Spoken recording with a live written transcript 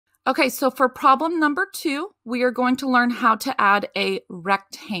Okay, so for problem number 2, we are going to learn how to add a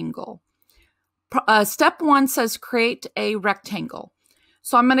rectangle. Step 1 says create a rectangle.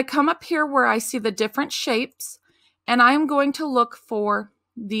 So I'm going to come up here where I see the different shapes, and I'm going to look for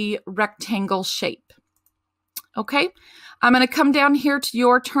the rectangle shape. Okay, I'm going to come down here to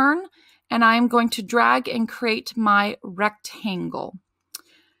your turn, and I'm going to drag and create my rectangle.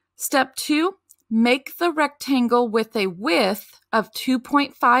 Step 2, make the rectangle with a width of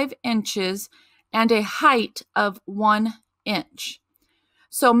 2.5 inches and a height of 1 inch.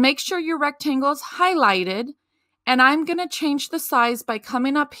 So make sure your rectangle is highlighted, and I'm going to change the size by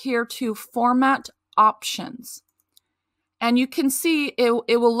coming up here to Format Options. And you can see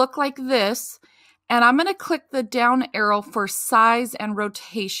it will look like this, and I'm going to click the down arrow for size and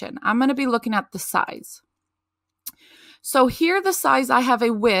rotation. I'm going to be looking at the size. So here the size, I have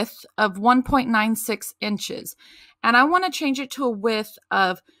a width of 1.96 inches, and I want to change it to a width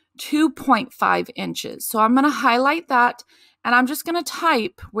of 2.5 inches. So I'm going to highlight that, and I'm just going to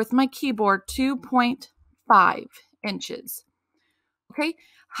type with my keyboard 2.5 inches. Okay,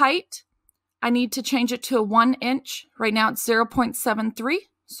 height, I need to change it to a 1 inch. Right now it's 0.73.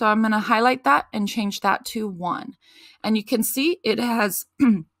 So I'm going to highlight that and change that to 1. And you can see it has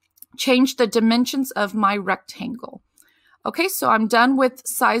changed the dimensions of my rectangle. Okay, so I'm done with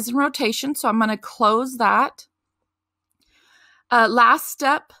size and rotation, so I'm going to close that. Last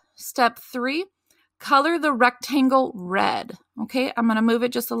step, step 3, color the rectangle red. Okay, I'm going to move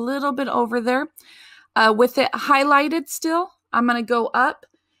it just a little bit over there. With it highlighted still, I'm going to go up,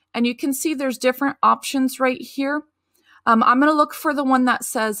 and you can see there's different options right here. I'm going to look for the one that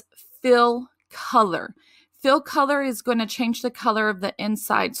says fill color. Fill color is going to change the color of the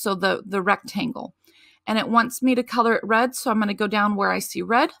inside, so the rectangle. And it wants me to color it red, so I'm going to go down where I see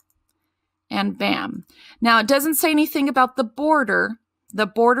red, and bam. Now, it doesn't say anything about the border. The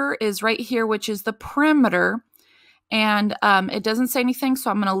border is right here, which is the perimeter, and it doesn't say anything, so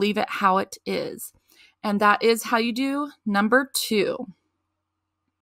I'm going to leave it how it is. And that is how you do number 2.